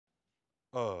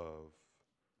of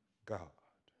God.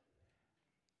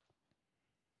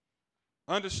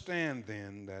 Understand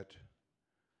then that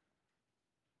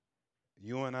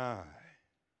you and I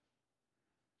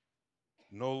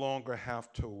no longer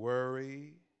have to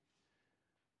worry,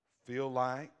 feel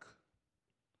like,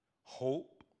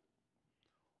 hope,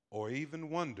 or even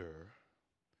wonder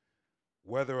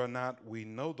whether or not we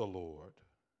know the Lord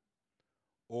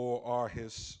or are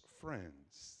his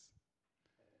friends.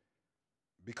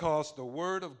 Because the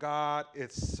Word of God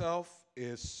itself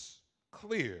is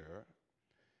clear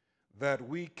that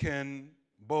we can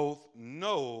both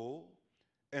know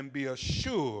and be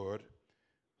assured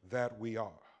that we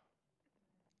are.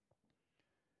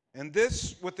 And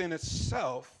this within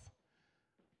itself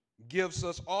gives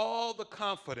us all the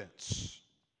confidence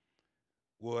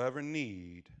we'll ever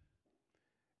need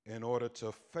in order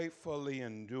to faithfully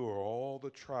endure all the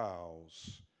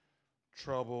trials,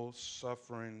 troubles,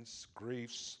 sufferings,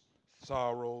 griefs,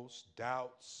 sorrows,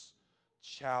 doubts,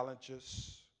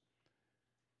 challenges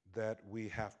that we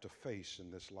have to face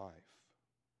in this life.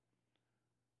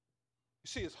 You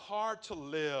see, it's hard to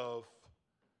live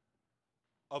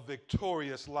a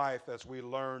victorious life, as we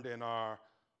learned in our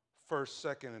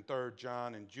 1st, 2nd, and 3rd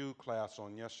John and Jude class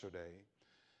on yesterday.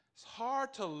 It's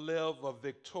hard to live a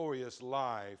victorious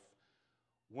life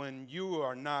when you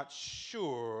are not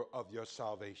sure of your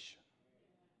salvation.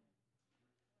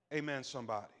 Amen,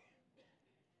 somebody.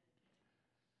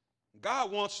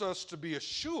 God wants us to be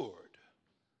assured,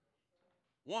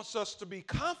 wants us to be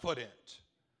confident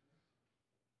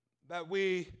that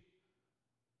we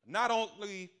not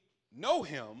only know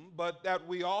him, but that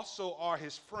we also are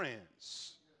his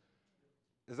friends.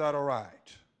 Is that all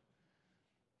right?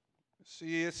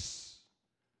 See, it's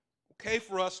okay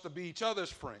for us to be each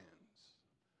other's friends,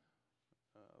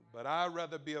 but I'd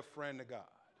rather be a friend to God.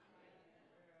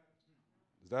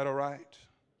 Is that all right?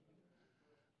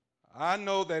 I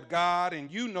know that God,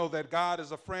 and you know that God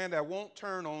is a friend that won't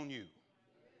turn on you,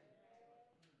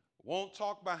 won't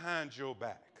talk behind your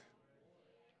back.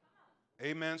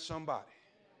 Amen, somebody.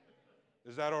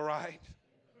 Is that all right?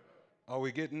 Are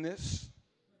we getting this?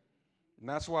 And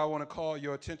that's why I want to call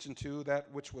your attention to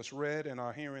that which was read in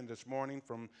our hearing this morning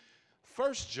from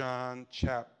 1 John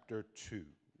chapter 2.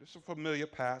 This is a familiar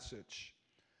passage,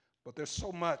 but there's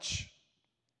so much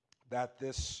that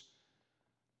this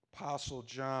Apostle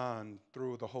John,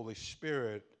 through the Holy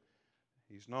Spirit,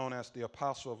 he's known as the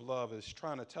Apostle of Love, is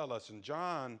trying to tell us. And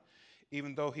John,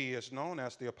 even though he is known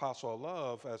as the Apostle of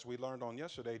Love, as we learned on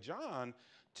yesterday, John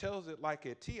tells it like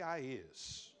it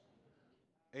is.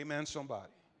 Amen,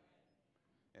 somebody.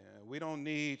 And we don't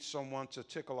need someone to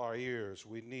tickle our ears.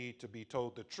 We need to be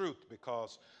told the truth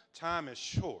because time is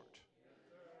short.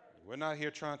 We're not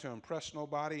here trying to impress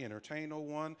nobody, entertain no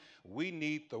one. We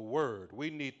need the word. We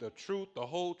need the truth, the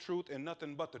whole truth, and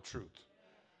nothing but the truth.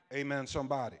 Amen,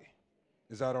 somebody.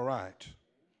 Is that all right?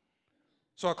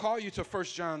 So I call you to 1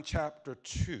 John chapter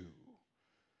 2,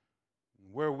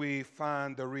 where we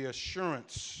find the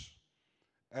reassurance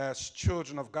as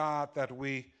children of God that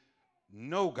we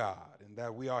know God and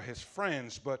that we are his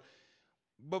friends. But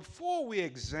before we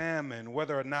examine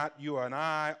whether or not you and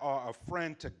I are a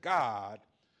friend to God,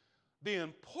 the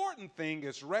important thing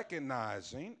is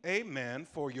recognizing, amen,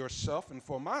 for yourself and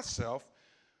for myself,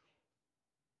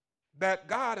 that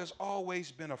God has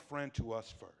always been a friend to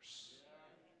us first.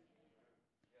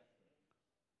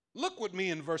 Look with me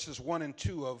in verses 1 and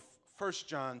 2 of 1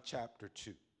 John chapter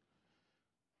 2.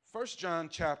 1 John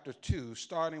chapter 2,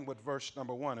 starting with verse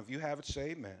number 1. If you have it, say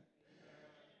amen.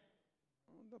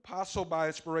 The apostle, by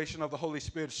inspiration of the Holy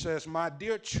Spirit, says, "My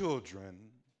dear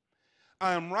children,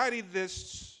 I am writing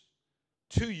this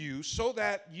to you so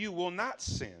that you will not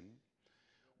sin.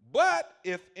 But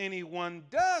if anyone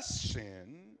does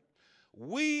sin,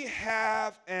 we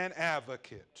have an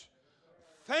advocate."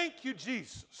 Thank you,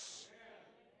 Jesus.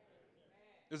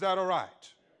 Is that all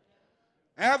right?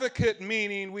 Advocate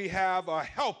meaning we have a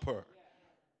helper.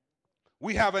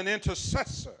 We have an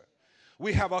intercessor.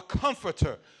 We have a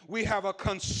comforter. We have a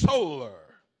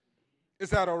consoler. Is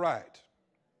that all right?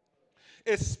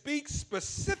 It speaks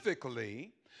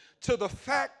specifically to the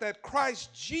fact that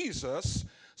Christ Jesus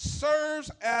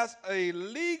serves as a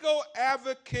legal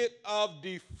advocate of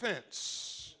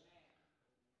defense.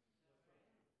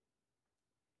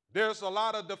 There's a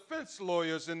lot of defense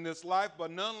lawyers in this life,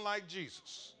 but none like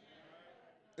Jesus.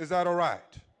 Is that all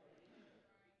right?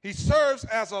 He serves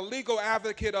as a legal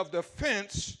advocate of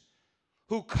defense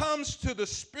who comes to the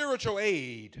spiritual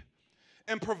aid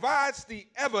and provides the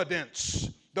evidence,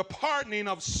 the pardoning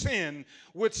of sin,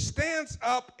 which stands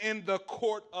up in the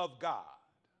court of God.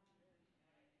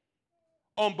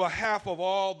 on behalf of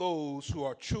all those who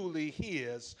are truly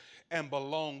his and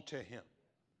belong to him.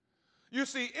 You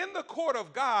see, in the court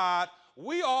of God,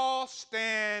 we all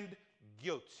stand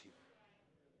guilty.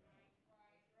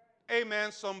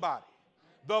 Amen, somebody.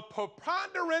 The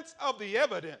preponderance of the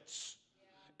evidence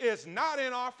is not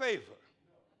in our favor.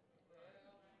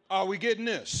 Are we getting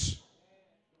this?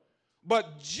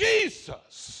 But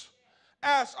Jesus,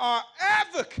 as our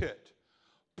advocate,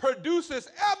 produces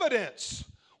evidence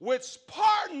which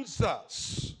pardons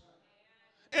us.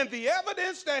 And the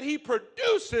evidence that he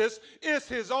produces is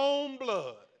his own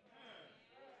blood.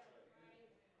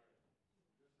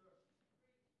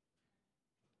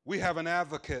 We have an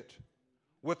advocate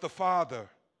with the Father.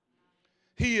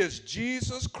 He is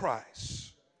Jesus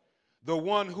Christ, the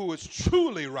one who is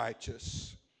truly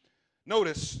righteous.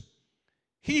 Notice,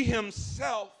 he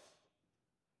himself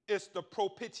is the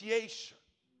propitiation.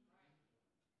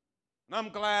 And I'm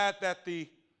glad that the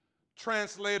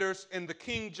translators in the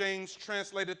King James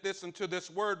translated this into this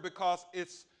word because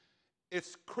it's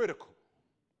critical.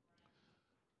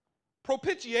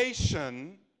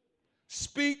 Propitiation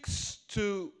speaks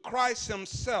to Christ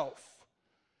himself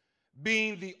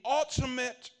being the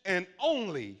ultimate and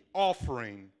only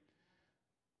offering,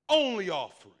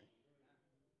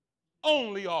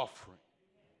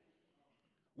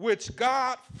 which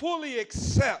God fully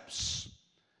accepts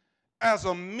as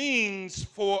a means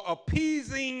for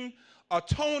appeasing,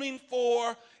 atoning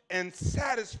for, and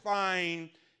satisfying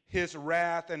his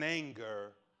wrath and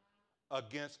anger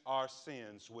against our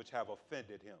sins which have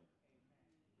offended him.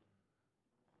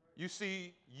 You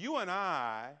see, you and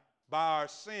I, by our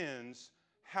sins,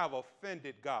 have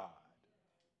offended God.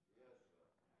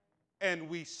 And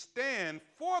we stand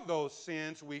for those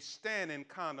sins, we stand in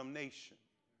condemnation.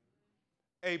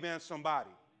 Amen, somebody.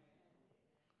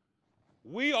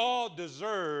 We all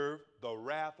deserve the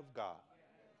wrath of God.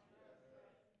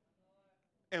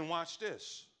 And watch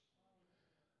this.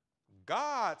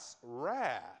 God's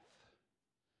wrath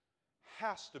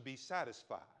has to be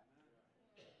satisfied.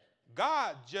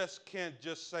 God just can't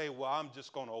just say, well, I'm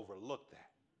just going to overlook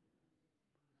that.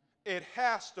 It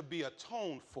has to be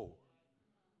atoned for.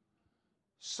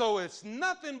 So it's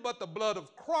nothing but the blood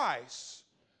of Christ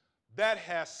that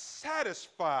has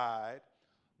satisfied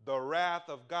the wrath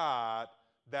of God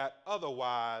that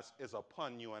otherwise is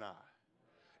upon you and I.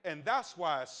 And that's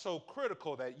why it's so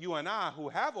critical that you and I, who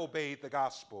have obeyed the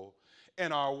gospel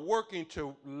and are working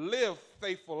to live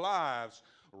faithful lives,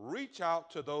 reach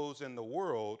out to those in the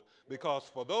world, because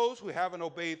for those who haven't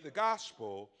obeyed the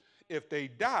gospel, if they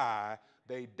die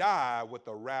with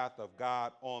the wrath of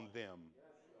God on them.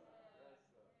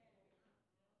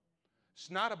 It's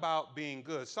not about being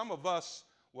good. Some of us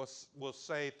will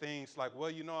say things like, well,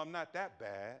 you know, I'm not that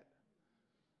bad.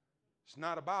 It's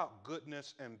not about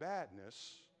goodness and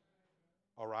badness,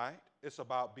 all right? It's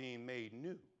about being made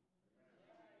new.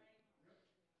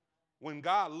 When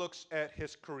God looks at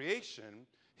his creation,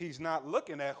 he's not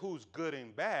looking at who's good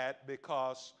and bad,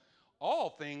 because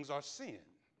all things are sin.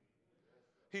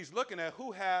 He's looking at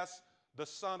who has the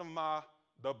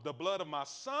blood of my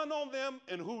son on them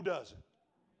and who doesn't.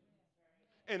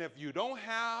 And if you don't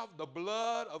have the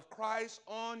blood of Christ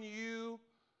on you,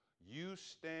 you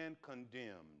stand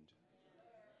condemned.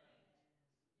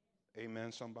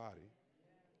 Amen, somebody.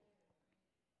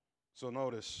 So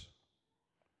notice,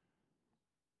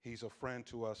 he's a friend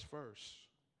to us first.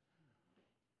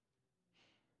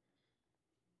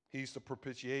 He's the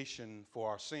propitiation for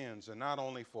our sins, and not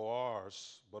only for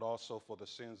ours, but also for the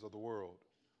sins of the world.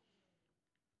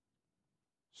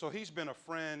 So he's been a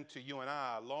friend to you and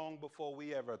I long before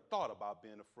we ever thought about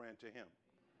being a friend to him.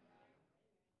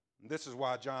 And this is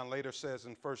why John later says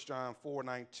in 1 John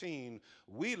 4:19,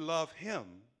 we love him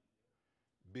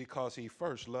because he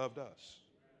first loved us.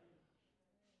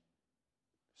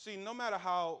 See, no matter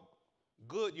how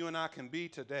good you and I can be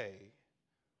today,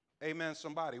 amen,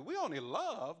 somebody, we only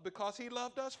love because he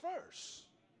loved us first.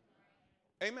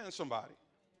 Amen, somebody.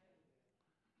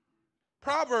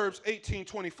 Proverbs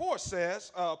 18:24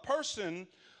 says, a person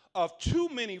of too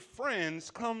many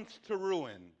friends comes to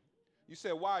ruin. You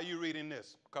said, why are you reading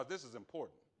this? Because this is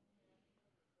important.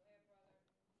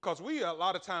 Because we, a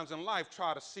lot of times in life,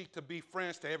 try to seek to be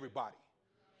friends to everybody.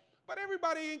 But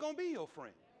everybody ain't going to be your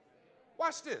friend.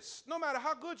 Watch this. No matter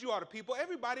how good you are to people,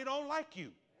 everybody don't like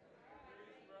you.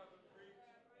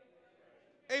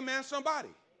 Amen, somebody.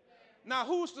 Now,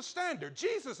 who's the standard?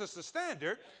 Jesus is the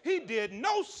standard. He did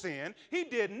no sin. He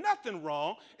did nothing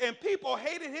wrong, and people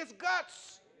hated his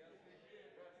guts.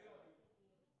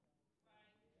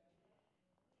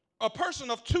 A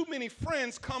person of too many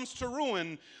friends comes to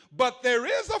ruin, but there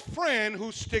is a friend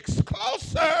who sticks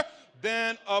closer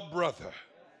than a brother.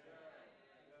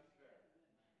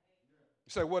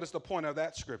 You say, what is the point of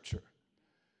that scripture?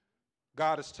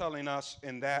 God is telling us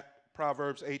in that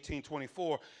Proverbs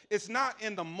 18:24, it's not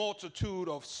in the multitude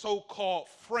of so-called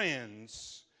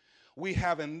friends we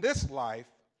have in this life,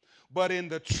 but in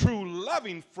the true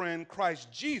loving friend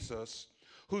Christ Jesus,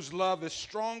 whose love is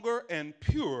stronger and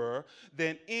purer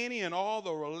than any and all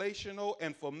the relational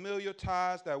and familiar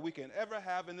ties that we can ever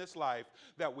have in this life,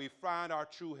 that we find our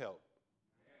true help.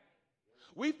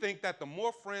 We think that the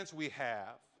more friends we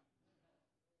have,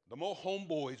 the more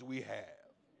homeboys we have,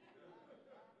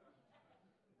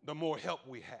 the more help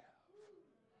we have.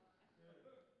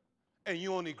 And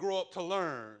you only grow up to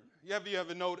learn. You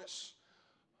ever notice?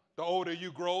 The older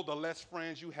you grow, the less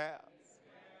friends you have.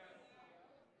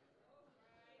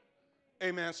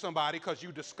 Amen, somebody, because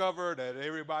you discover that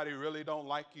everybody really don't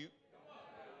like you.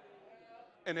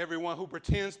 And everyone who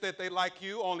pretends that they like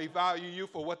you only value you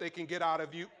for what they can get out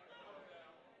of you.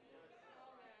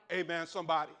 Amen,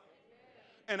 somebody.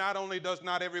 And not only does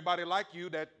not everybody like you,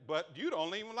 but you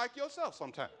don't even like yourself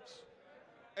sometimes.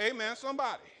 Amen,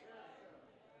 somebody.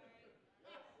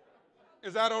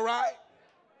 Is that all right?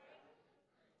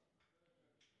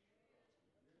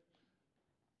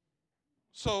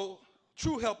 So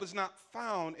true help is not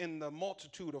found in the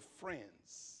multitude of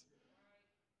friends.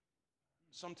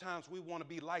 Sometimes we want to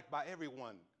be liked by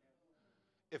everyone.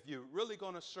 If you're really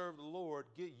going to serve the Lord,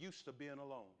 get used to being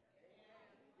alone.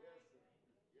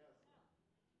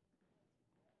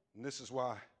 And this is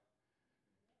why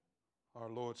our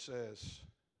Lord says,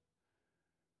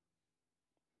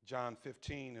 John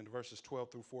 15 and verses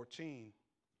 12 through 14,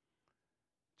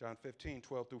 John 15,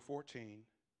 12 through 14,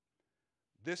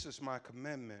 this is my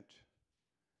commandment,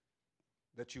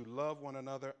 that you love one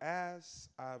another as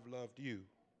I've loved you.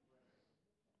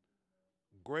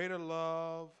 Greater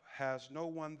love has no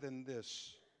one than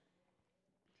this,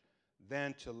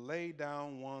 than to lay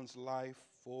down one's life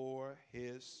for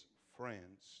his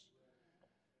friends.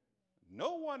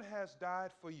 No one has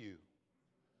died for you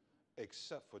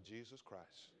except for Jesus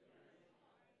Christ.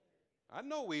 I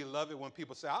know we love it when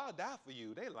people say, I'll die for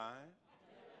you. They lying.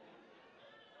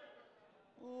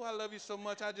 Oh, I love you so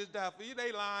much, I just died for you.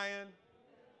 They lying.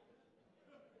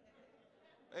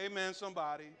 Amen,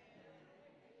 somebody.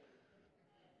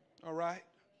 All right.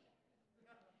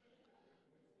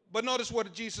 But notice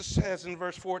what Jesus says in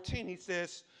verse 14. He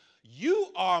says, you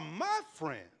are my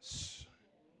friends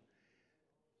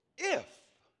if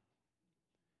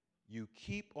you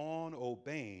keep on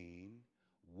obeying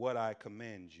what I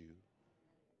command you.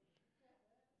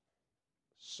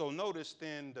 So notice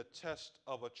then the test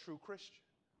of a true Christian.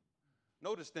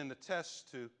 Notice then the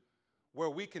test to where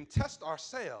we can test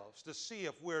ourselves to see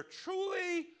if we're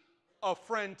truly a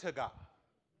friend to God.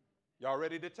 Y'all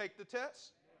ready to take the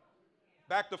test?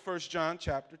 Back to 1 John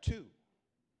chapter 2.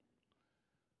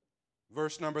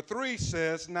 Verse number 3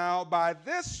 says, now by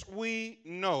this we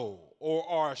know or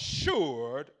are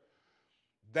assured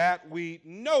that we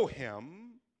know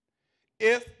him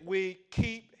if we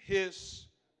keep his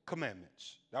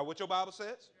commandments. Now what your Bible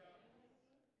says?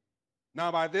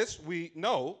 Now by this we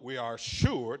know, we are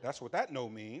assured, that's what that know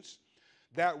means,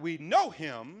 that we know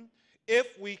him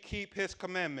if we keep his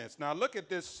commandments. Now look at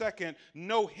this second,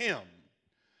 know him.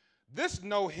 This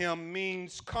know him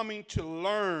means coming to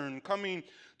learn, coming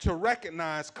to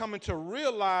recognize, coming to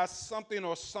realize something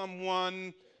or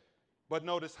someone, but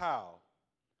notice how?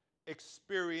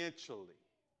 Experientially.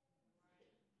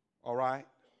 All right?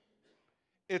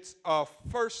 It's a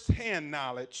first-hand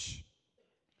knowledge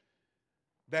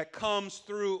that comes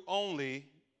through only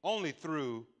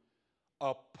through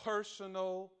a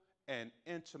personal and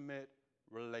intimate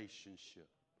relationship.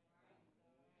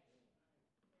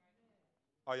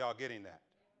 Are y'all getting that?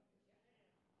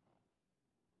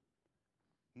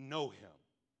 Know him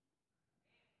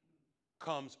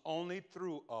comes only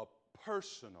through a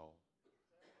personal,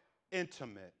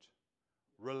 intimate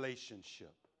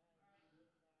relationship.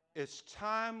 It's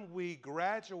time we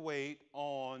graduate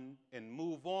on and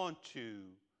move on to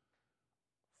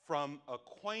from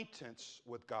acquaintance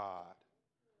with God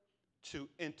to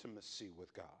intimacy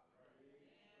with God.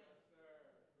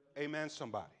 Amen,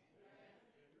 somebody.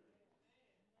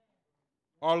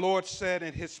 Our Lord said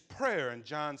in his prayer in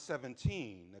John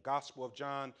 17, the Gospel of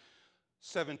John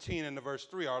 17 and the verse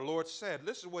 3, our Lord said,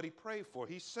 this is what he prayed for.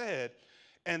 He said,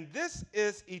 and this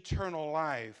is eternal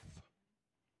life,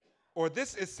 or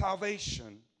this is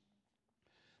salvation,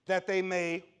 that they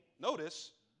may,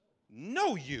 notice,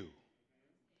 know you,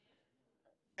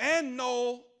 and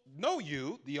know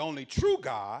you, the only true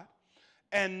God,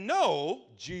 and know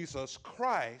Jesus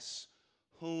Christ,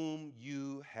 whom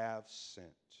you have sent.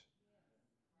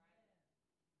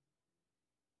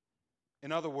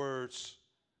 In other words,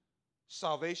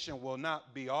 salvation will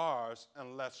not be ours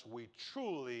unless we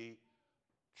truly,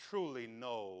 truly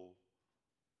know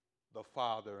the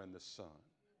Father and the Son.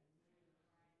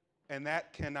 And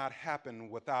that cannot happen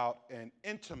without an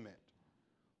intimate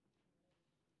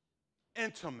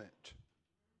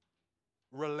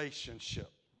relationship,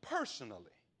 personally,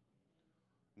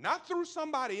 not through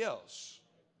somebody else.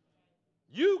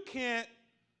 You can't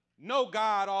know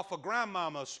God off of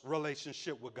grandmama's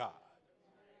relationship with God.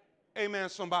 Amen,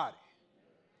 somebody.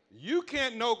 You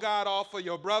can't know God off of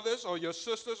your brothers or your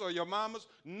sisters or your mamas.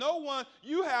 No one.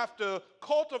 You have to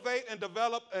cultivate and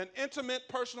develop an intimate,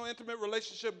 personal, intimate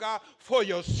relationship with God for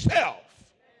yourself.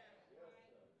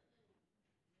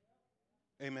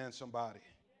 Amen, somebody.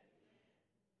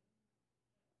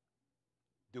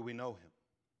 Do we know him?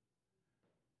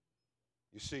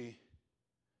 You see,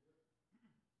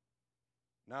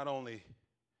 not only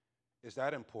is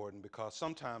that important, because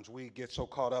sometimes we get so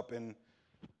caught up in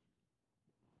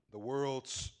the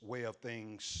world's way of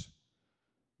things,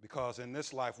 because in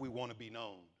this life we want to be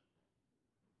known.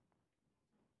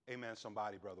 Amen,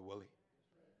 somebody, Brother Willie.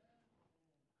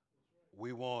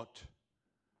 We want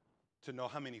to know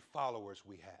how many followers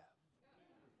we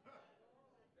have,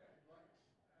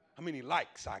 how many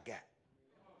likes I got,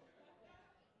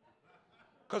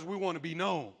 because we want to be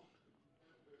known.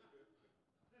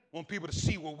 Want people to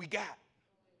see what we got,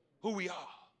 who we are.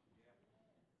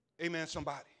 Amen,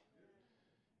 somebody.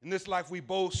 In this life, we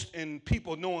boast in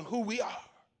people knowing who we are.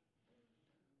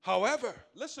 However,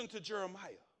 listen to Jeremiah.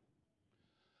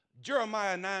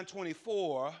 Jeremiah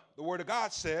 9:24, the word of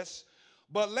God says,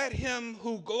 "But let him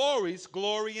who glories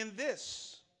glory in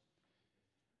this,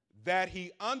 that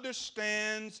he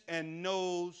understands and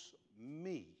knows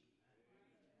me,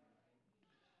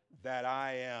 that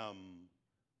I am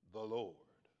the Lord,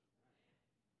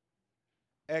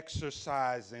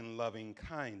 exercising loving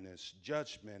kindness,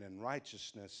 judgment, and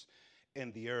righteousness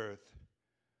in the earth.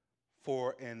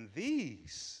 For in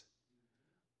these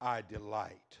I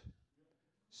delight,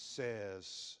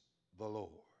 says the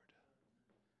Lord."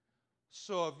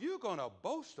 So if you're going to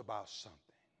boast about something,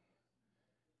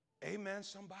 amen,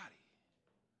 somebody,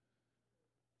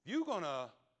 if you're going to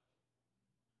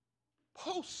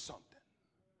post something,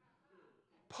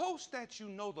 post that you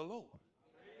know the Lord.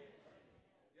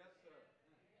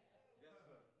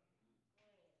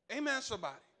 Amen,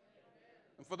 somebody.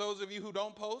 And for those of you who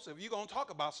don't post, if you're going to talk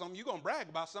about something, you're going to brag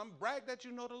about something, brag that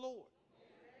you know the Lord.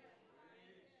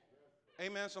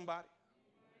 Amen, somebody.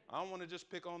 I don't want to just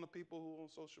pick on the people who are on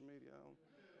social media.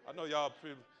 I know y'all,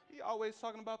 he always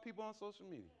talking about people on social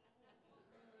media.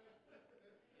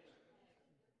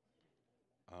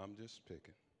 I'm just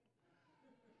picking.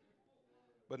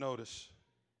 But notice,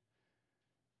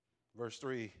 verse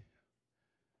 3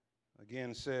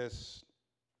 again says,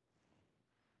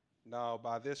 "Now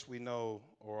by this we know,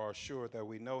 or are sure that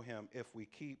we know him, if we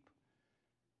keep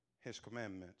his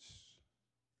commandments."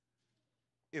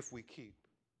 If we keep.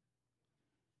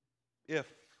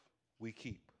 If we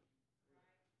keep.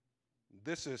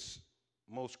 This is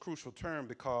most crucial term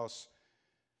because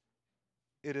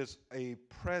it is a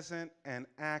present and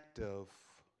active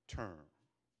term,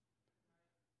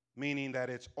 meaning that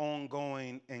it's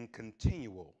ongoing and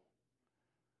continual.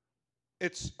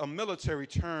 It's a military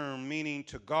term meaning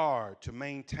to guard, to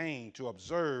maintain, to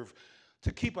observe,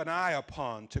 to keep an eye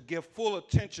upon, to give full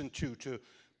attention to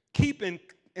keep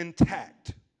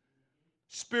intact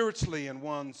spiritually in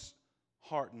one's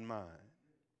heart and mind.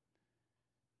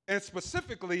 And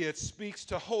specifically, it speaks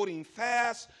to holding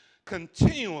fast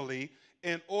continually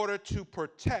in order to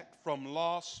protect from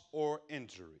loss or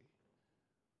injury.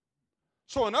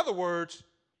 So in other words,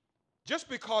 just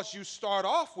because you start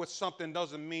off with something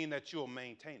doesn't mean that you'll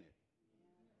maintain it.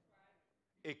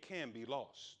 It can be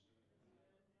lost.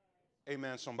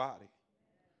 Amen, somebody.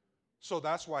 So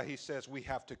that's why he says we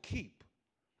have to keep.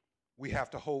 We have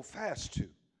to hold fast to.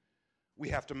 We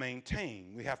have to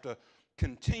maintain. We have to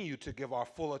continue to give our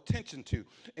full attention to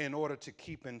in order to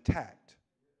keep intact.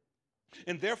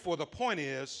 And therefore, the point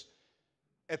is,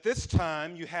 at this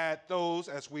time, you had those,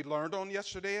 as we learned on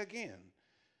yesterday again,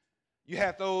 you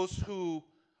had those who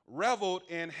reveled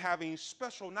in having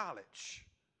special knowledge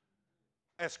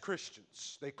as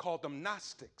Christians. They called them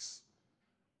Gnostics.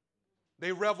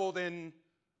 They reveled in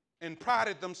and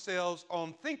prided themselves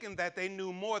on thinking that they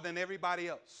knew more than everybody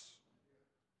else.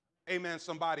 Amen,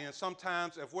 somebody. And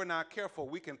sometimes, if we're not careful,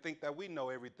 we can think that we know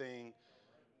everything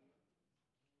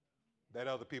that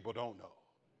other people don't know.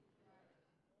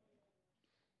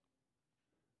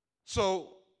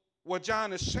 So, what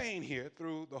John is saying here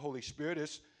through the Holy Spirit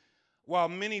is, while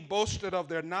many boasted of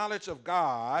their knowledge of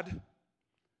God,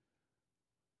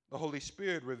 The Holy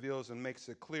Spirit reveals and makes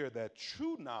it clear that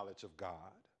true knowledge of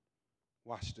God,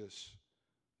 watch this,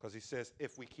 because he says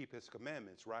if we keep his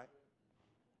commandments, right?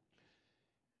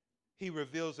 He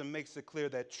reveals and makes it clear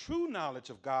that true knowledge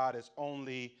of God is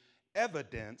only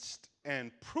evidenced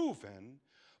and proven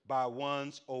by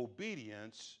one's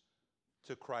obedience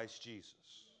to Christ Jesus.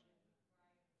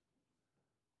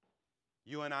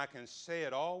 You and I can say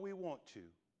it all we want to,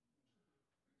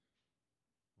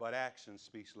 but action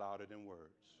speaks louder than words.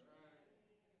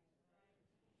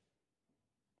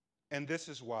 And this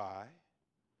is why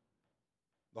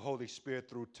the Holy Spirit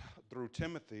through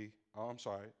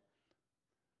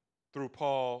through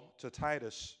Paul to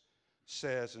Titus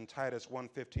says in Titus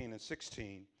 1:15 and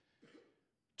 16,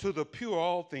 to the pure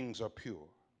all things are pure,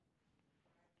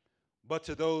 but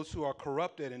to those who are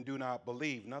corrupted and do not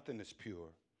believe, nothing is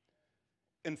pure.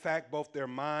 In fact, both their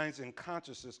minds and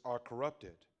consciences are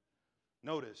corrupted.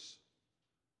 Notice,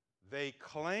 they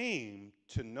claim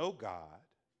to know God,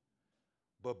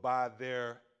 but by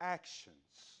their actions,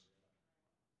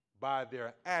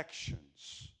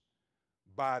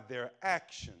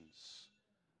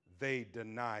 they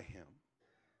deny him.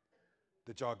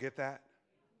 Did y'all get that?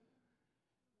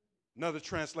 Another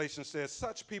translation says,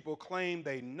 such people claim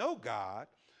they know God,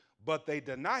 but they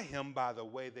deny him by the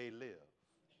way they live.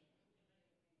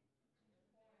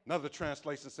 Another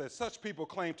translation says, such people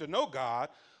claim to know God,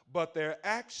 but their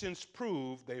actions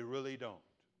prove they really don't.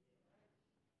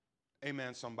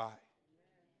 Amen, somebody.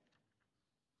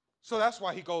 So that's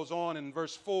why he goes on in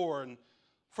verse 4 in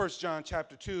 1 John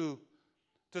chapter 2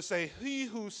 to say, he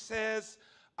who says,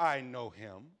 I know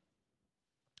him,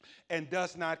 and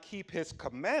does not keep his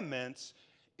commandments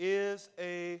is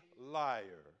a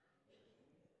liar,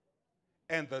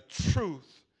 and the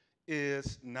truth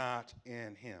is not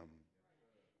in him.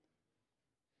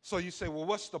 So you say, well,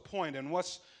 what's the point and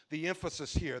what's the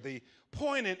emphasis here? The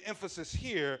point and emphasis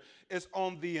here is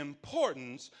on the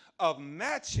importance of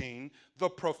matching the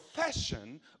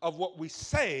profession of what we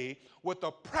say with the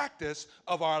practice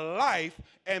of our life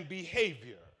and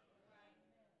behavior.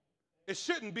 It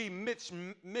shouldn't be mixed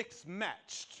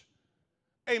matched.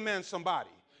 Amen,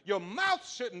 somebody. Your mouth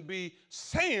shouldn't be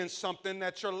saying something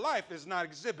that your life is not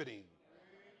exhibiting.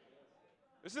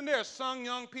 Isn't there some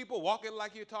young people walk it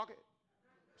like you talk it?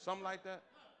 Something like that?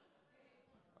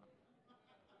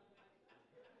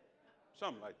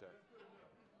 Something like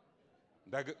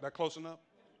that. That close enough?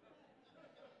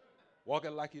 Walk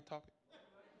it like you talk it?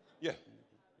 Yeah,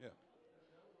 yeah.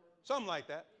 Something like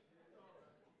that.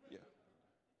 Yeah.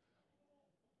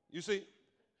 You see,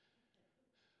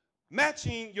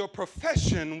 matching your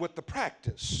profession with the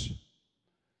practice.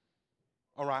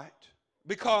 All right?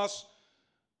 Because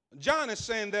John is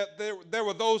saying that there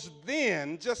were those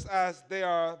then, just as there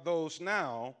are those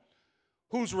now,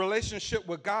 whose relationship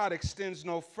with God extends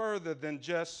no further than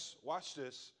just, watch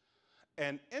this,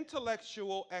 an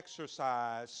intellectual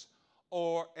exercise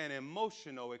or an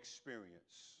emotional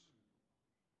experience.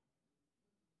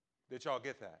 Did y'all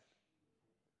get that?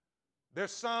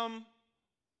 There's some,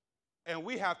 and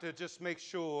we have to just make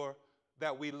sure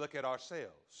that we look at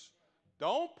ourselves.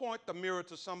 Don't point the mirror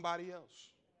to somebody else.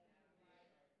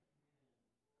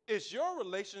 Is your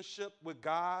relationship with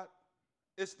God,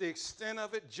 is the extent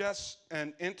of it just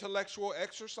an intellectual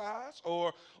exercise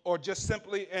or just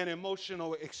simply an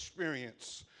emotional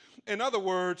experience? In other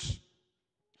words,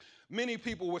 many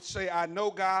people would say, I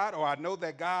know God, or I know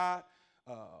that God,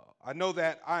 I know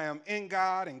that I am in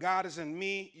God and God is in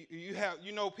me.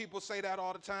 You know, people say that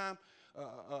all the time.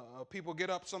 People get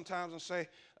up sometimes and say,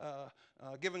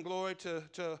 giving glory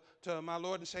to my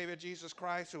Lord and Savior Jesus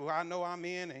Christ, who I know I'm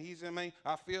in and he's in me.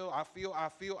 I feel.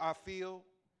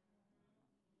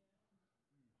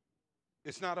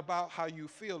 It's not about how you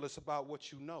feel, it's about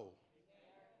what you know.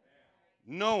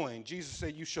 Knowing, Jesus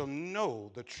said, you shall know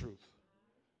the truth.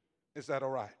 Is that all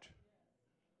right?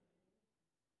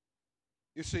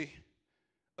 You see,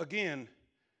 again,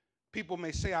 people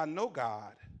may say, I know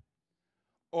God,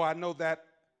 or I know that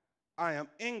I am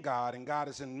in God and God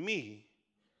is in me.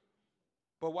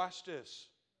 But watch this.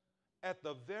 At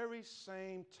the very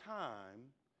same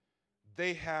time,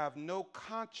 they have no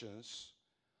conscience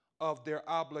of their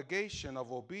obligation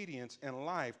of obedience in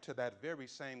life to that very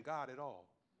same God at all.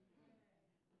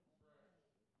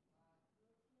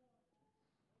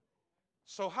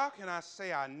 So how can I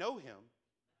say I know him?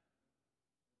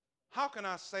 How can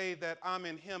I say that I'm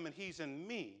in him and he's in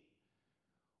me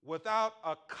without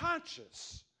a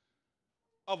conscience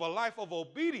of a life of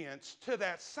obedience to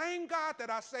that same God that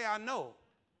I say I know?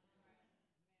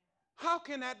 How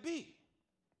can that be?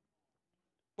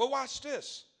 But watch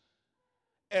this.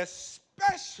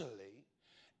 Especially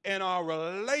in our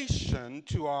relation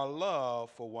to our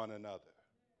love for one another.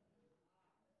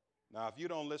 Now, if you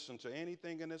don't listen to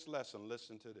anything in this lesson,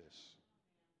 listen to this.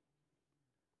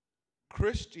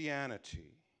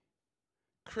 Christianity,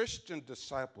 Christian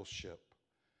discipleship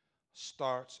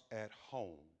starts at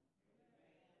home.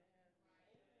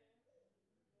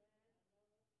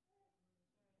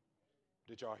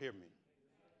 Did y'all hear me?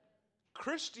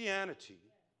 Christianity,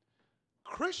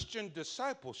 Christian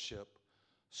discipleship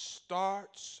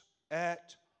starts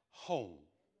at home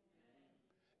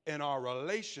in our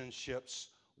relationships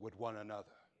with one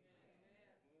another.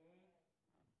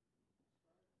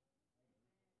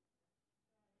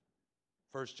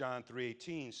 First John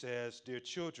 3:18 says, "Dear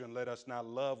children, let us not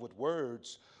love with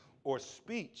words or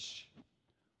speech,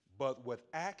 but with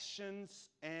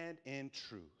actions and in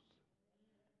truth."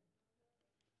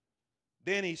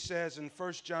 Then he says in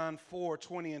 1 John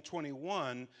 4:20 and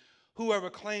 21, "Whoever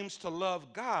claims to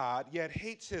love God yet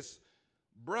hates his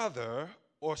brother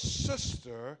or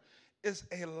sister is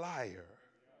a liar.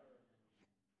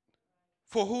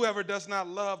 For whoever does not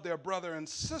love their brother and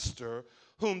sister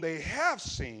whom they have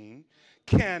seen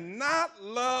cannot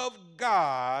love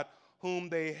God whom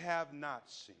they have not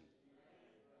seen."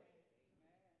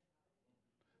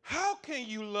 How can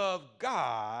you love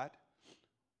God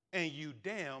and you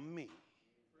damn me?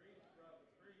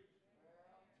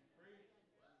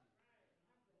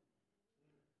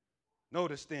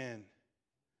 Notice then,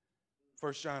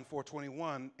 1 John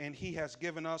 4:21, "And he has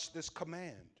given us this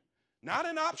command," not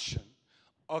an option,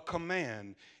 a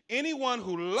command. "Anyone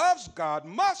who loves God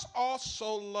must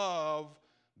also love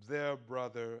their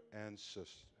brother and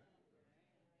sister."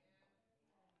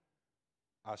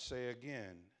 I say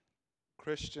again,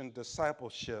 Christian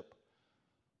discipleship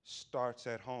starts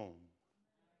at home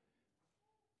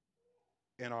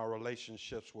in our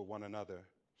relationships with one another.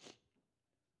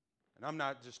 And I'm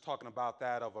not just talking about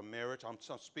that of a marriage. I'm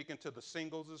speaking to the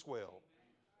singles as well.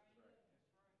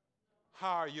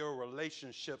 How are your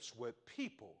relationships with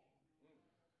people?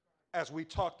 As we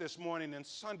talked this morning in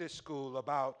Sunday school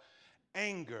about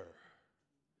anger.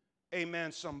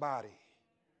 Amen, somebody.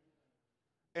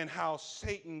 And how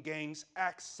Satan gains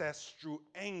access through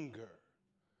anger.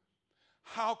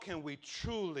 How can we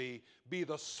truly be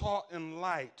the salt and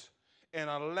light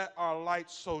and let our light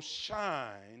so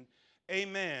shine,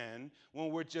 amen,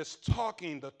 when we're just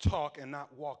talking the talk and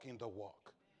not walking the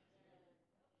walk?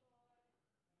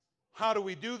 How do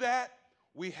we do that?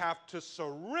 We have to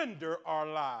surrender our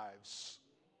lives.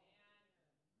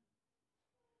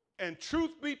 And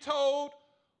truth be told,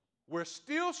 we're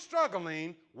still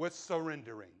struggling with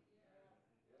surrendering.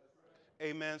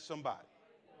 Amen, somebody.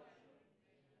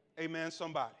 Amen,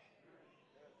 somebody.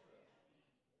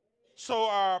 So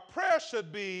our prayer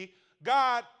should be,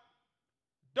 God,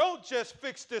 don't just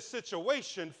fix this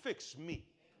situation, fix me.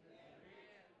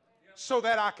 So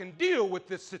that I can deal with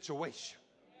this situation.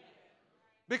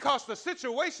 Because the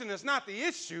situation is not the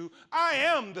issue, I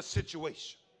am the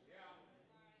situation.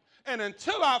 And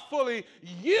until I fully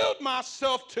yield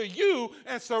myself to you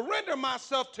and surrender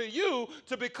myself to you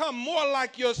to become more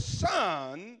like your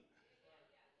son,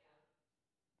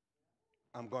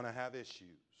 I'm going to have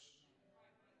issues.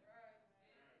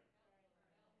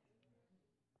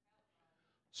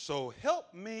 So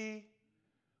help me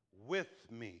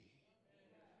with me.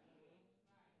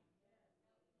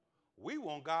 We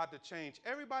want God to change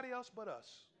everybody else but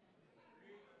us.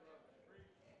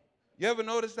 You ever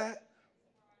notice that?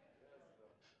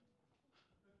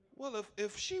 Well,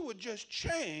 if she would just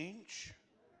change,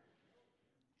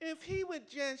 if he would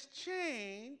just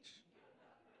change,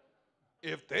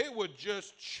 if they would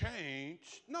just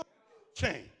change, no,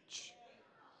 change.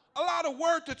 Allow the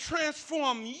word to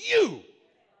transform you.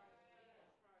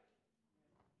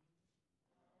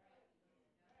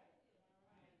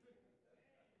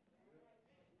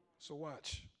 So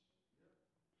watch.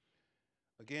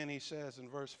 Again, he says in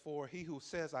verse 4, "He who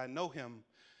says, I know him,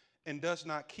 and does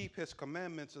not keep his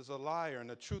commandments is a liar, and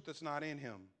the truth is not in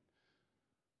him."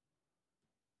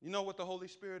 You know what the Holy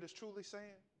Spirit is truly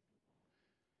saying?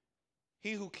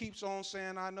 He who keeps on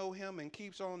saying, I know him, and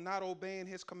keeps on not obeying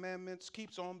his commandments,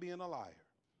 keeps on being a liar.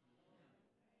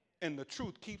 And the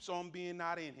truth keeps on being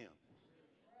not in him.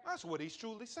 That's what he's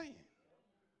truly saying.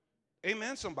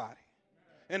 Amen, somebody.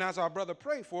 And as our brother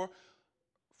prayed for,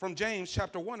 from James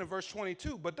chapter 1 and verse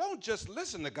 22, "But don't just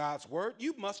listen to God's word.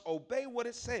 You must obey what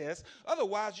it says.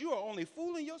 Otherwise, you are only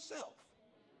fooling yourself."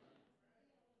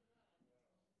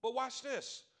 But watch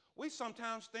this. We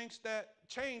sometimes think that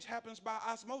change happens by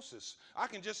osmosis. I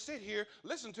can just sit here,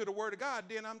 listen to the word of God,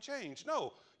 then I'm changed.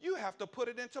 No, you have to put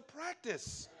it into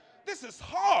practice. This is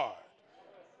hard.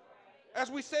 As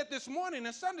we said this morning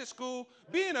in Sunday school,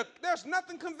 there's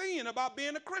nothing convenient about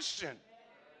being a Christian.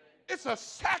 It's a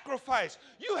sacrifice.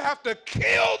 You have to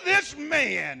kill this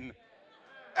man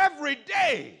every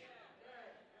day.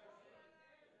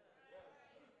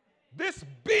 This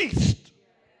beast.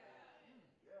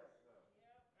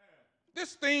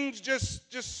 This thing's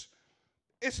just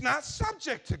it's not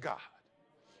subject to God.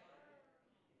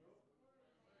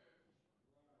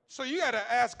 So you got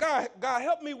to ask God, God,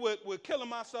 help me with killing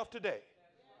myself today.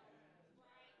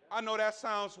 I know that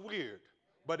sounds weird,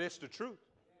 but it's the truth.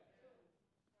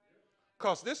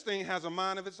 Because this thing has a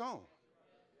mind of its own.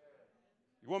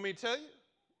 You want me to tell you?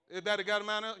 If that had got a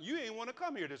mind of, you ain't want to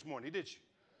come here this morning, did you?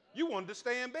 You wanted to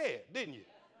stay in bed, didn't you?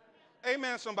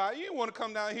 Amen, somebody. You didn't want to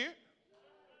come down here.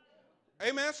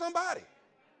 Amen, somebody.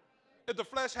 If the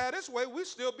flesh had its way, we'd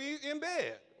still be in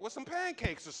bed with some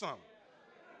pancakes or something.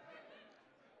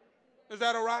 Is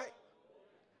that all right?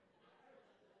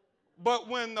 But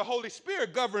when the Holy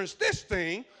Spirit governs this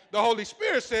thing, the Holy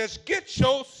Spirit says, get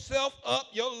yourself up,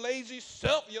 your lazy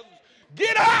self.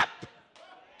 Get up.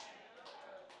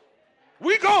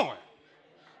 We're going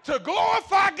to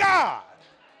glorify God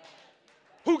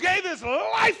who gave his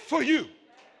life for you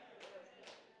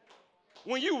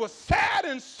when you were sad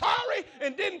and sorry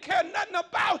and didn't care nothing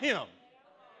about him.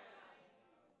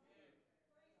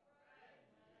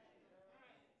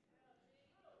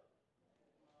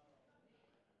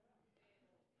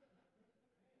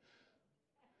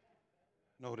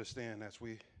 Notice then as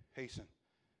we hasten.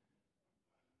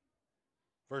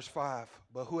 Verse 5,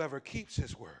 but whoever keeps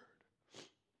his word.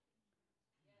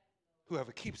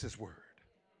 Whoever keeps his word.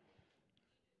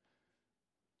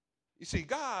 You see,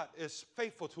 God is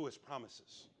faithful to his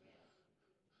promises.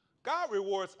 God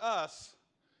rewards us.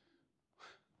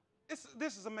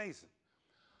 This is amazing.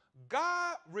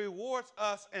 God rewards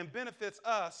us and benefits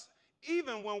us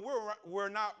even when we're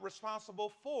not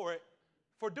responsible for it,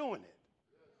 for doing it.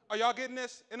 Are y'all getting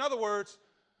this? In other words,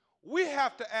 we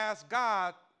have to ask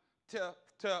God to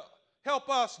help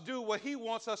us do what he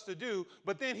wants us to do,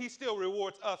 but then he still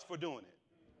rewards us for doing it.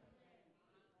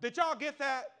 Did y'all get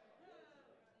that?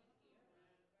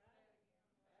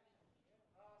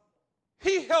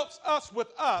 He helps us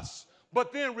with us,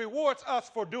 but then rewards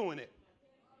us for doing it.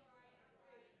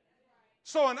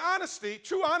 So in honesty,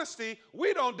 true honesty,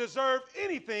 we don't deserve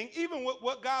anything, even with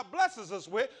what God blesses us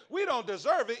with. We don't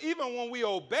deserve it. Even when we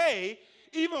obey,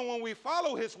 even when we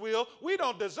follow his will, we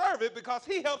don't deserve it because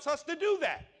he helps us to do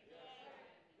that.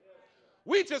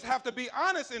 We just have to be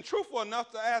honest and truthful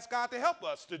enough to ask God to help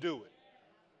us to do it.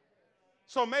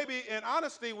 So maybe in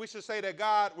honesty, we should say that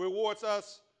God rewards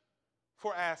us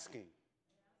for asking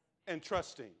and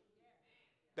trusting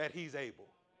that he's able.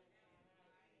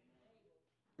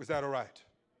 Is that all right?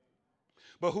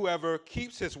 But whoever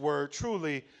keeps his word,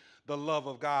 truly the love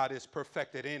of God is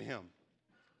perfected in him.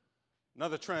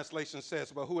 Another translation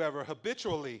says, but whoever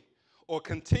habitually or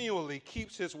continually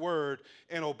keeps his word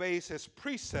and obeys his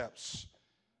precepts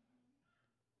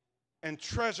and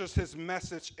treasures his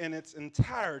message in its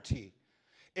entirety,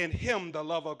 in him the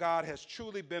love of God has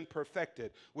truly been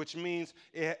perfected, which means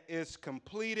it is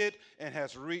completed and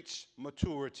has reached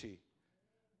maturity.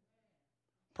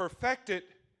 Perfected,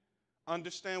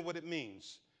 understand what it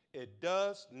means. It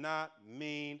does not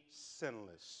mean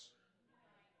sinless.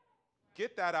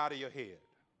 Get that out of your head.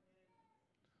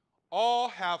 All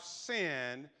have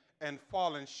sinned and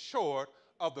fallen short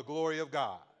of the glory of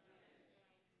God.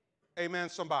 Amen,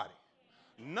 somebody.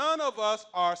 None of us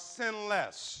are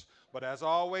sinless. But as I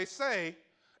always say,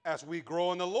 as we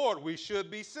grow in the Lord, we should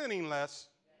be sinning less.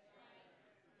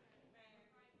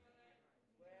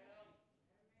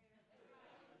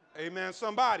 Amen,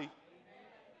 somebody.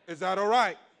 Is that all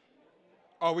right?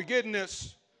 Are we getting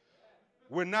this?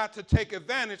 We're not to take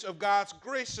advantage of God's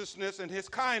graciousness and his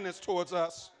kindness towards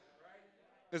us.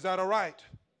 Is that all right?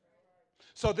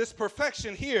 So this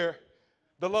perfection here,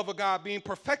 the love of God being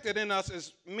perfected in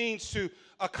us, means to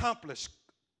accomplish,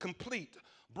 complete,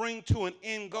 bring to an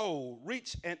end goal,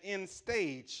 reach an end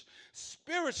stage.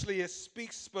 Spiritually, it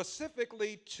speaks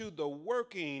specifically to the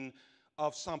working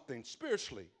of something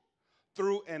spiritually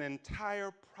through an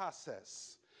entire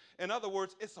process. In other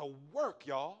words, it's a work,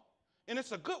 y'all, and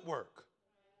it's a good work.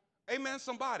 Amen,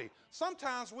 somebody.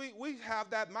 Sometimes we have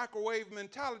that microwave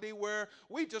mentality where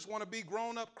we just want to be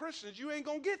grown-up Christians. You ain't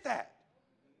going to get that.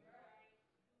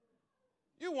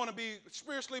 You want to be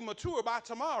spiritually mature by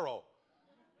tomorrow.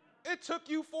 It took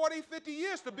you 40, 50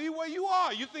 years to be where you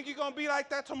are. You think you're going to be like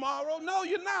that tomorrow? No,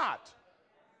 you're not.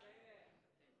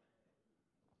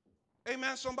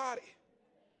 Amen, somebody.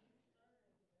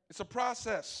 It's a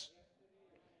process.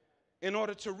 In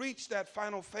order to reach that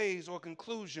final phase or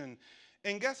conclusion,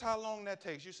 And guess how long that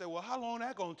takes? You say, well, how long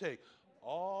that going to take?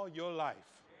 All your life.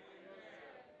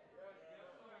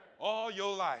 All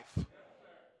your life.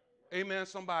 Amen,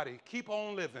 somebody. Keep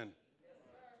on living.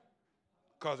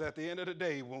 Because at the end of the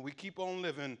day, when we keep on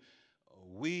living,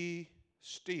 we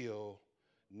still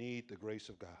need the grace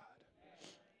of God.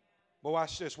 But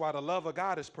watch this. While the love of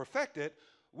God is perfected,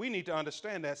 we need to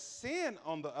understand that sin,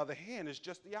 on the other hand, is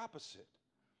just the opposite.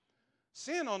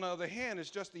 Sin, on the other hand,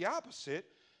 is just the opposite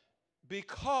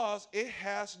because it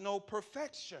has no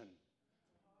perfection.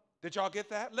 Did y'all get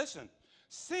that? Listen,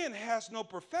 sin has no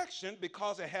perfection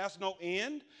because it has no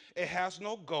end, it has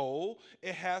no goal,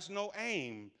 it has no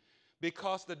aim.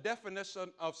 Because the definition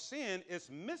of sin is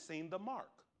missing the mark.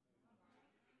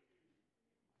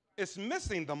 It's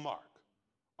missing the mark.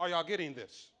 Are y'all getting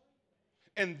this?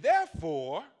 And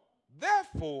therefore,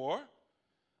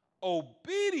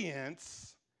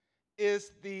 obedience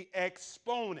is the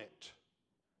exponent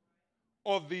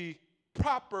of the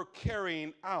proper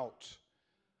carrying out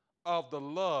of the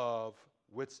love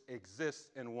which exists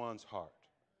in one's heart.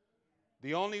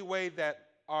 The only way that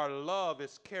our love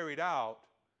is carried out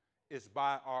is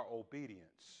by our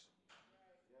obedience.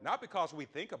 Not because we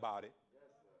think about it.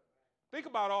 Think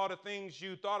about all the things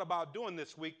you thought about doing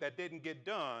this week that didn't get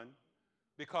done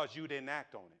because you didn't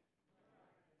act on it.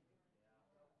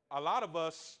 A lot of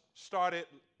us started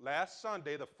last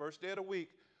Sunday, the first day of the week,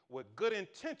 with good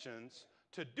intentions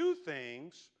to do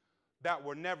things that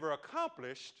were never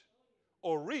accomplished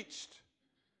or reached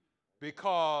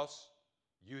because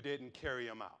you didn't carry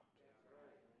them out.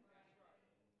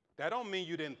 That don't mean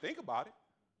you didn't think about it.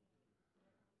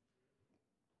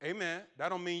 Amen. That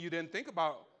don't mean you didn't think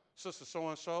about Sister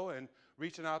so-and-so and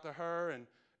reaching out to her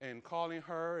and calling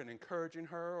her and encouraging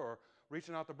her, or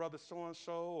reaching out to Brother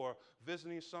so-and-so, or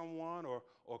visiting someone, or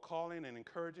calling and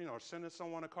encouraging, or sending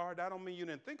someone a card. That don't mean you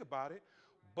didn't think about it.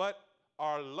 But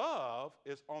our love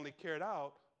is only carried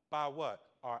out by what?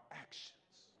 Our actions.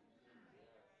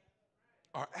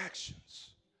 Our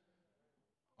actions.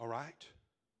 All right?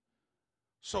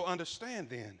 So understand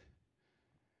then,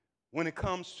 when it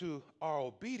comes to our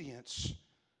obedience,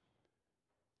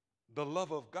 the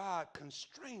love of God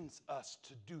constrains us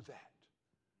to do that.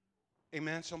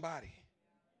 Amen, somebody?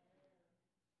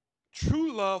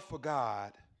 True love for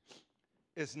God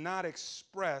is not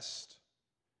expressed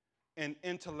in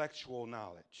intellectual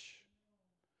knowledge.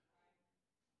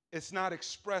 It's not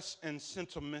expressed in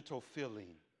sentimental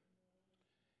feeling.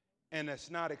 And it's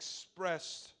not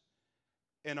expressed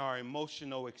in our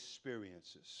emotional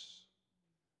experiences,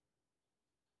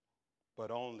 but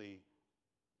only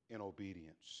in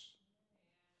obedience.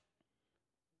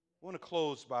 I want to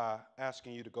close by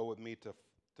asking you to go with me to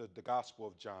the Gospel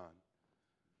of John.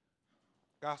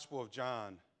 Gospel of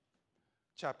John,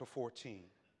 chapter 14.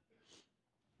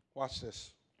 Watch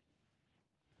this.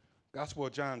 Gospel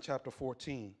of John, chapter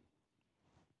 14.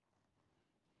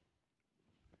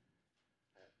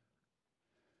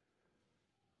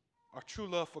 Our true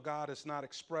love for God is not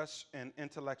expressed in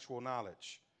intellectual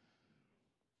knowledge.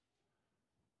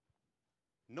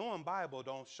 Knowing Bible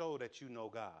don't show that you know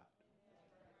God.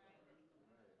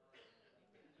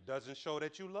 Doesn't show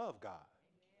that you love God.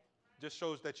 Just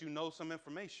shows that you know some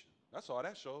information. That's all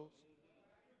that shows.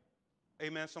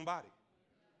 Amen, somebody.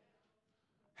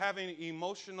 Having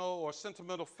emotional or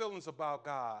sentimental feelings about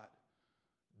God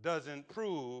doesn't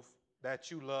prove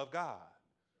that you love God.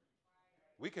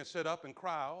 We can sit up and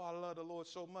cry, oh, I love the Lord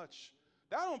so much.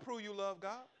 That don't prove you love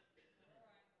God.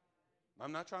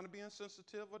 I'm not trying to be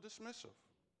insensitive or dismissive.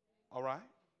 All right?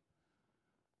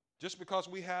 Just because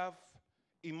we have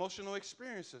emotional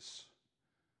experiences.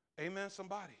 Amen,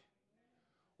 somebody.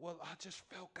 Well, I just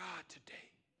felt God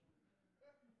today.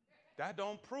 That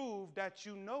don't prove that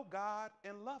you know God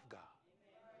and love God.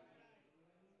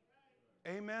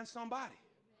 Amen, somebody.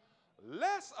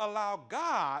 Let's allow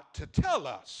God to tell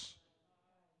us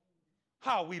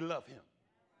how we love him.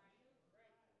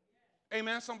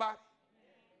 Amen, somebody?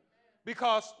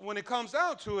 Because when it comes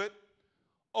down to it,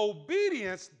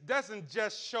 obedience doesn't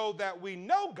just show that we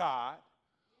know God.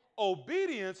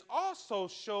 Obedience also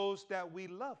shows that we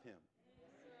love him.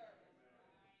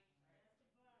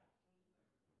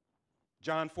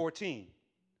 John 14.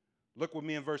 Look with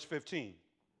me in verse 15.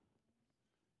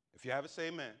 If you have it, say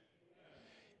amen.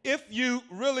 If you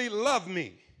really love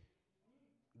me,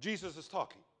 Jesus is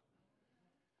talking,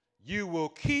 you will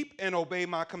keep and obey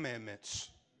my commandments.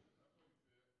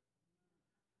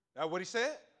 That's what he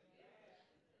said?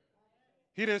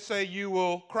 He didn't say you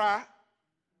will cry.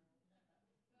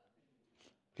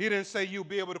 He didn't say you'll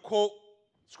be able to quote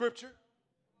scripture.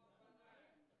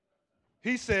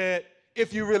 He said,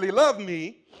 if you really love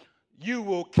me, you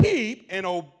will keep and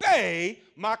obey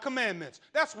my commandments.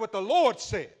 That's what the Lord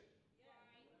said.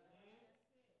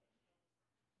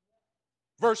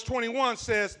 Verse 21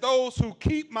 says, those who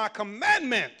keep my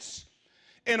commandments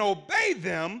and obey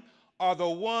them are the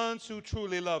ones who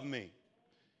truly love me.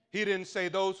 He didn't say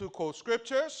those who quote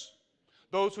scriptures,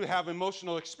 those who have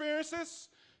emotional experiences.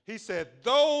 He said,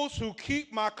 those who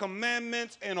keep my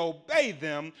commandments and obey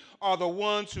them are the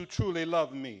ones who truly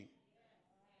love me.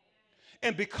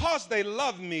 And because they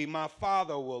love me, my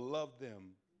Father will love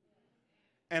them.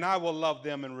 And I will love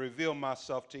them and reveal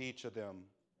myself to each of them.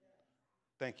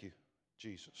 Thank you,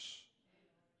 Jesus.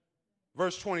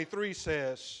 Verse 23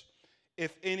 says,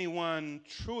 if anyone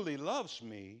truly loves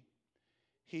me,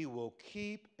 he will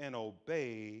keep and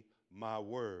obey my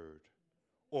word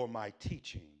or my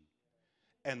teaching.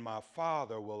 And my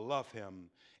Father will love him,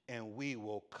 and we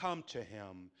will come to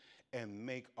him and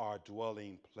make our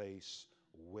dwelling place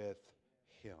with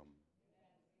him.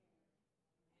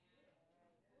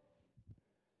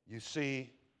 You see,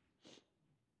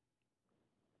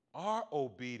 our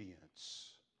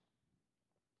obedience,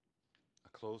 I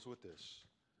close with this.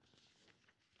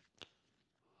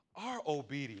 Our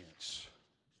obedience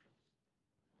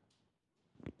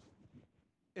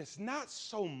is not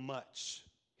so much,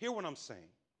 hear what I'm saying,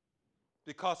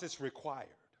 because it's required.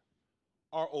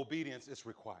 Our obedience is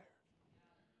required.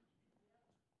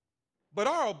 But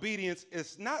our obedience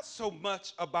is not so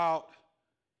much about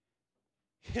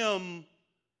him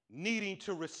needing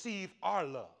to receive our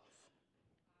love.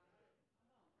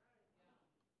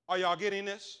 Are y'all getting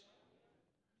this?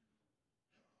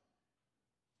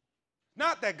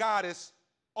 Not that God is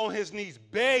on his knees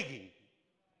begging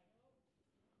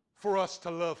for us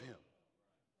to love him.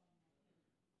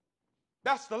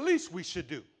 That's the least we should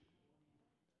do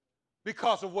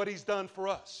because of what he's done for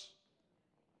us.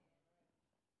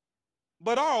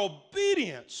 But our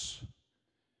obedience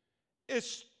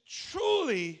is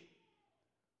truly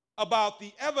about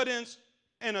the evidence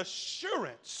and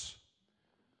assurance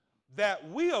that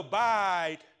we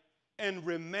abide and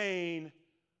remain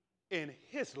in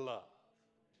his love.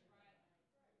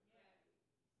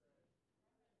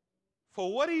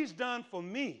 For what he's done for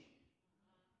me,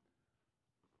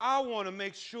 I want to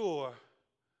make sure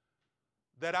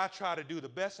that I try to do the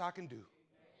best I can do.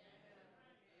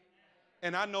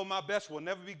 And I know my best will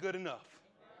never be good enough.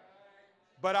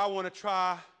 But I want to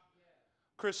try,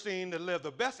 Christine, to live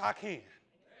the best I can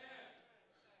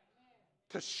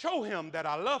to show him that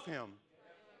I love him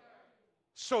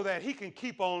so that he can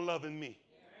keep on loving me.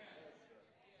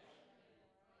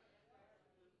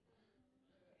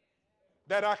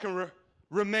 That I can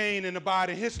remain and abide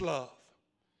in his love.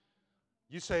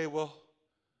 You say, well,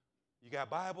 you got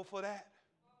Bible for that?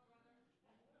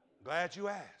 Glad you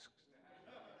asked.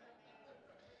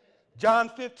 John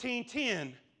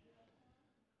 15:10,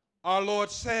 our Lord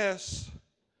says,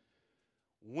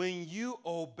 when you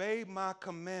obey my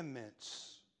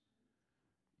commandments,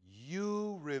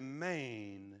 you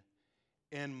remain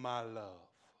in my love.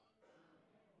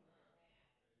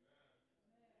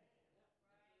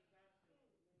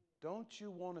 Don't you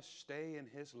want to stay in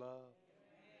his love?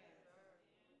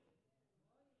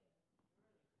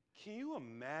 Can you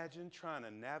imagine trying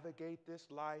to navigate this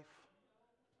life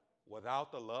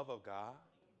without the love of God?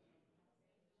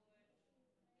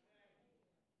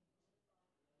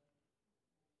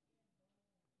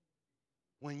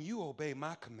 When you obey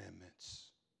my commandments,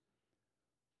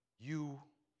 you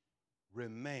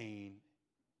remain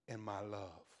in my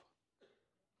love.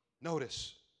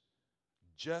 Notice,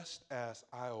 just as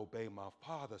I obey my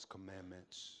Father's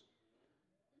commandments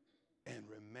and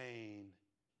remain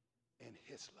in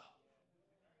his love.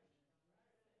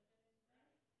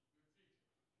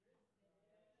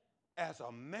 As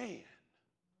a man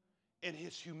in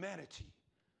his humanity,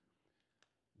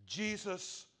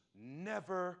 Jesus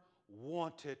never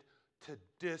wanted to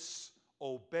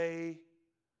disobey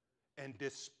and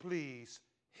displease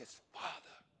his Father.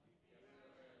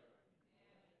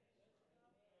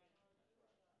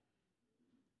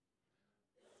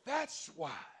 That's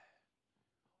why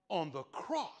on the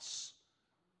cross,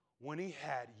 when he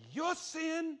had your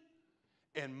sin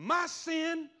and my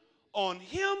sin on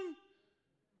him,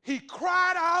 he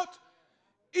cried out,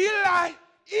 Eli,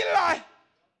 Eli,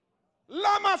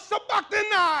 lama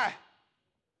sabachthani.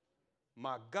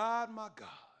 My God,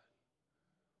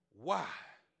 why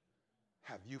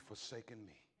have you forsaken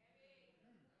me?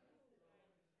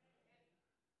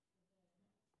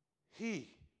 He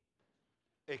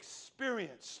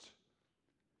experienced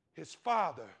his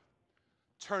Father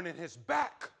turning his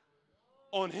back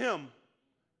on him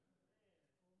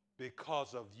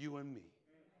because of you and me.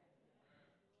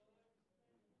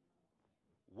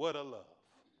 What a love.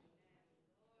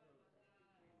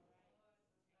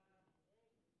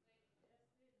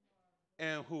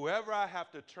 And whoever I have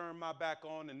to turn my back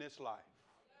on in this life,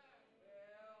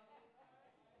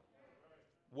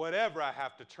 whatever I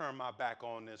have to turn my back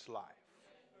on this life,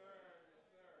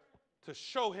 to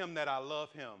show him that I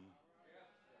love him,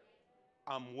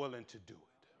 I'm willing to do it.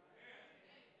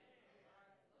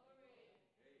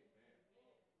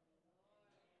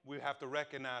 We have to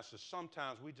recognize that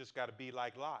sometimes we just got to be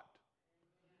like Lot.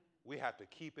 We have to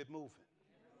keep it moving.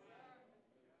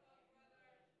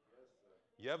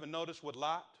 You ever notice with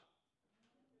Lot?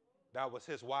 That was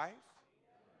his wife.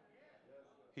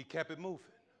 He kept it moving.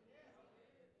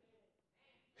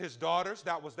 His daughters,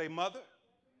 that was their mother.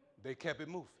 They kept it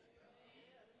moving.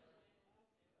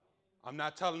 I'm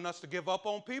not telling us to give up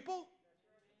on people.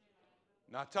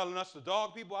 Not telling us to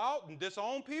dog people out and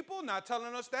disown people. Not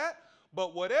telling us that.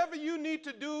 But whatever you need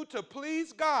to do to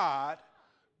please God,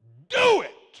 do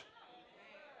it.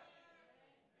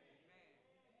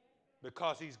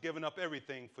 Because he's given up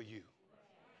everything for you.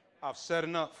 I've said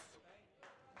enough.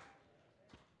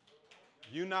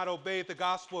 You not obeyed the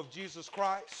gospel of Jesus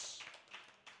Christ.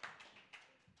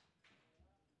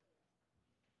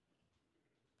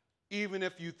 Even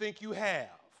if you think you have,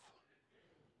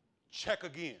 check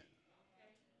again.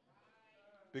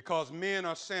 Because men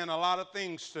are saying a lot of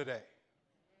things today.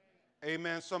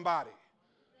 Amen, somebody.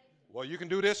 Well, you can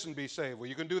do this and be saved. Well,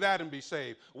 you can do that and be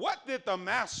saved. What did the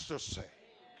master say?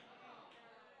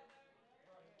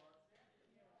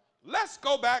 Let's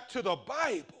go back to the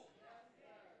Bible.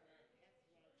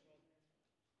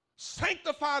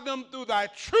 Sanctify them through thy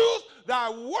truth. Thy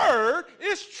word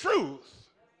is truth.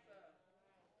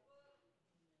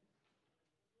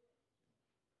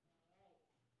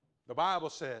 The Bible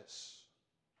says,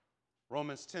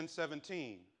 Romans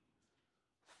 10:17,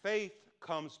 faith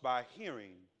comes by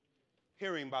hearing,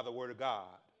 hearing by the word of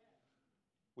God.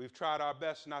 We've tried our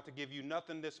best not to give you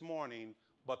nothing this morning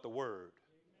but the word.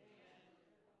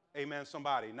 Amen,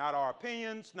 somebody. Not our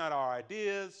opinions, not our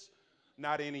ideas,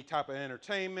 not any type of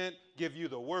entertainment. Give you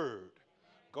the word.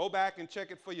 Go back and check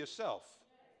it for yourself.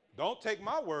 Don't take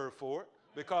my word for it,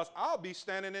 because I'll be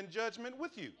standing in judgment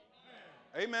with you.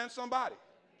 Amen, somebody.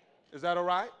 Is that all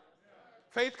right?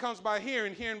 Faith comes by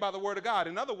hearing, hearing by the word of God.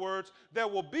 In other words, there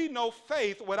will be no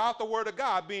faith without the word of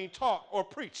God being taught or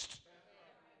preached.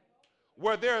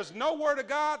 Where there is no word of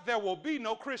God, there will be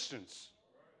no Christians.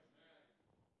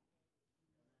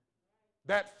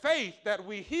 That faith that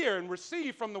we hear and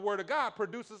receive from the word of God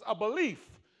produces a belief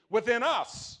within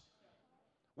us.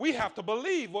 We have to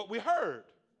believe what we heard.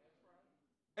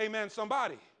 Amen,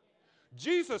 somebody.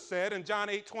 Jesus said in John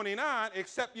 8:29,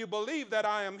 except you believe that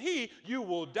I am he, you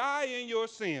will die in your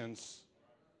sins.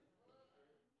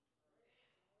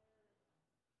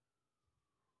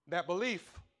 That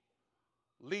belief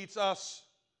leads us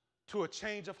to a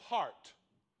change of heart.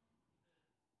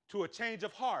 To a change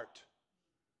of heart.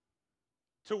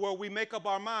 To where we make up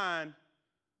our mind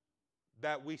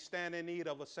that we stand in need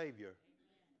of a Savior.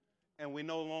 And we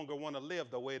no longer want to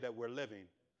live the way that we're living.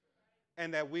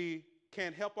 And that we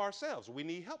can't help ourselves. We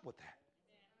need help with that.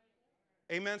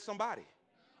 Amen, somebody.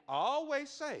 I always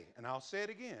say, and I'll say it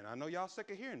again, I know y'all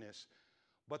sick of hearing this,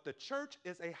 but the church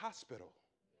is a hospital.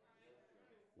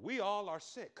 We all are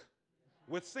sick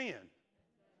with sin.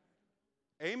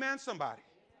 Amen, somebody.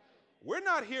 We're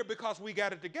not here because we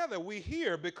got it together. We're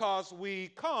here because we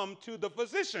come to the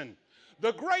physician,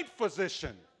 the great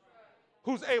physician,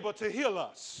 who's able to heal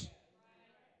us.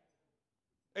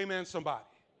 Amen, somebody.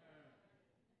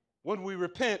 When we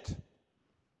repent,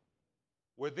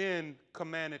 we're then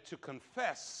commanded to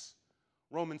confess.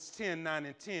 Romans 10:9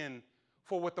 and 10,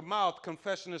 for with the mouth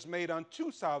confession is made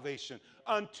unto salvation.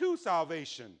 Unto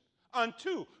salvation.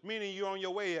 Unto, meaning you're on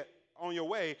your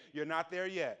way, you're not there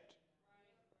yet.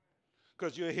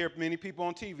 Because you'll hear many people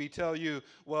on TV tell you,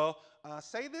 well,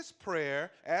 say this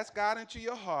prayer, ask God into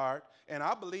your heart, and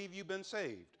I believe you've been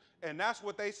saved. And that's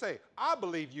what they say. I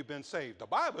believe you've been saved. The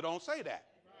Bible don't say that.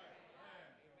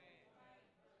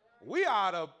 We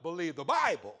ought to believe the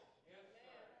Bible.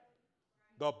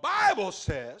 The Bible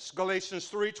says, Galatians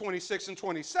 3:26 and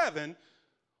 27,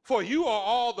 for you are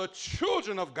all the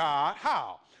children of God.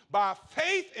 How? By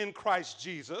faith in Christ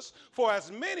Jesus. For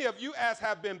as many of you as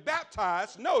have been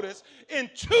baptized, notice,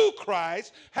 into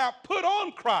Christ, have put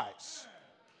on Christ.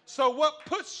 So what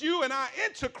puts you and I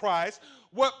into Christ,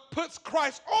 what puts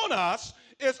Christ on us,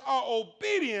 is our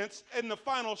obedience in the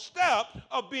final step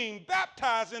of being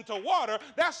baptized into water.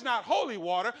 That's not holy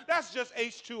water. That's just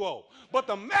H2O. But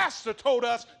the master told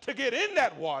us to get in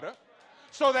that water,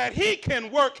 so that he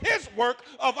can work his work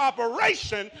of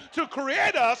operation to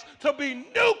create us to be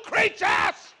new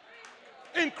creatures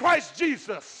in Christ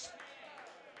Jesus.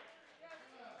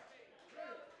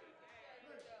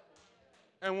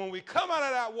 And when we come out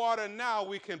of that water now,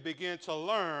 we can begin to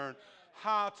learn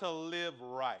how to live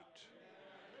right.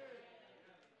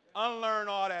 Unlearn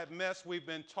all that mess we've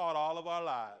been taught all of our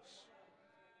lives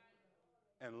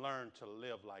and learn to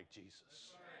live like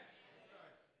Jesus.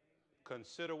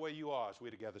 Consider where you are as we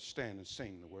together stand and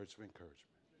sing the words of encouragement.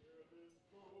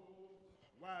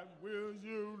 Why will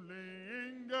you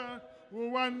linger,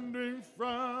 wandering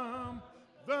from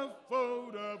the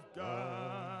fold of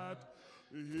God?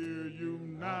 Hear you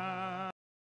now.